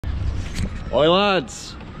Oi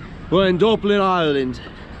lads, we're in Dublin, Ireland.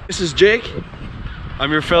 This is Jake.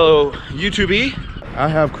 I'm your fellow YouTubee. I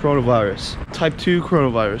have coronavirus, type 2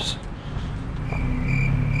 coronavirus.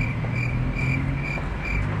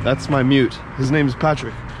 That's my mute. His name is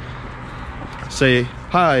Patrick. Say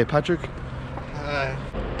hi, Patrick. Hi.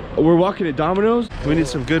 We're walking to Domino's. We need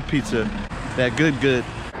some good pizza. That good.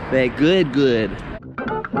 That good.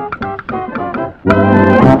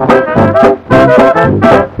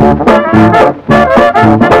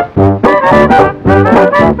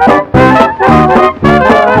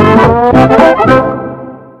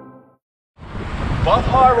 Rough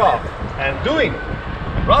hard rough and doing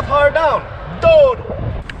rough hard down. Dude.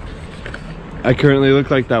 I currently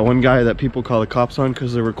look like that one guy that people call the cops on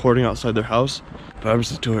because they're recording outside their house, but I'm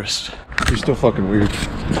just a tourist. You're still fucking weird.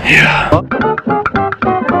 Yeah.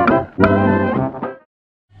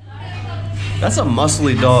 That's a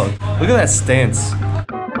muscly dog. Look at that stance.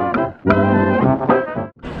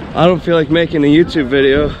 I don't feel like making a YouTube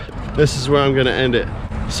video. This is where I'm gonna end it.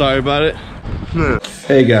 Sorry about it.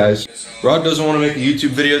 Hey guys, Rod doesn't want to make a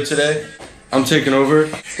YouTube video today. I'm taking over.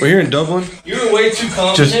 We're here in Dublin. You're way too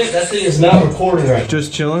confident. That thing is not recording right now.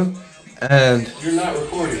 Just chilling. And you're not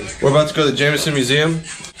recording. We're about to go to the Jameson Museum.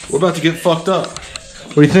 We're about to get fucked up.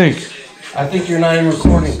 What do you think? I think you're not even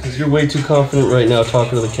recording because you're way too confident right now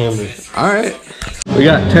talking to the camera. Alright. We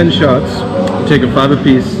got 10 shots. We're taking 5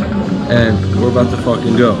 apiece. And we're about to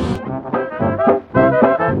fucking go.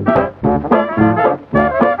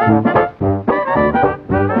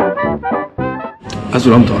 That's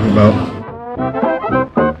what I'm talking about.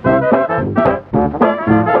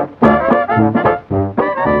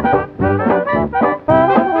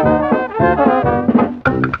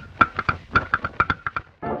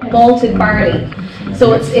 Malted barley,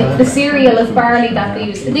 so it's the cereal is barley that they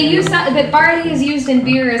use. They use that. The barley is used in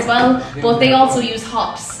beer as well, but they also use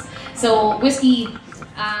hops. So whiskey.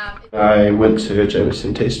 I went to a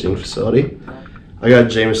Jameson tasting facility. I got a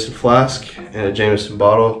Jameson flask and a Jameson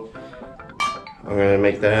bottle. I'm gonna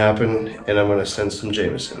make that happen, and I'm gonna send some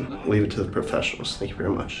Jameson. Leave it to the professionals. Thank you very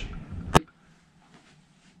much.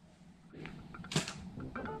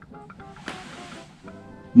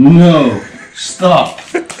 No, stop.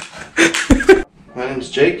 My name's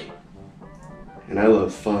Jake, and I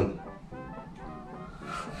love fun.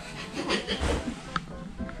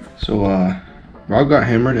 So, Rob got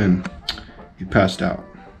hammered and he passed out.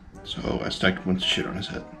 So I stacked a bunch of shit on his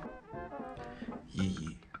head. Yeah.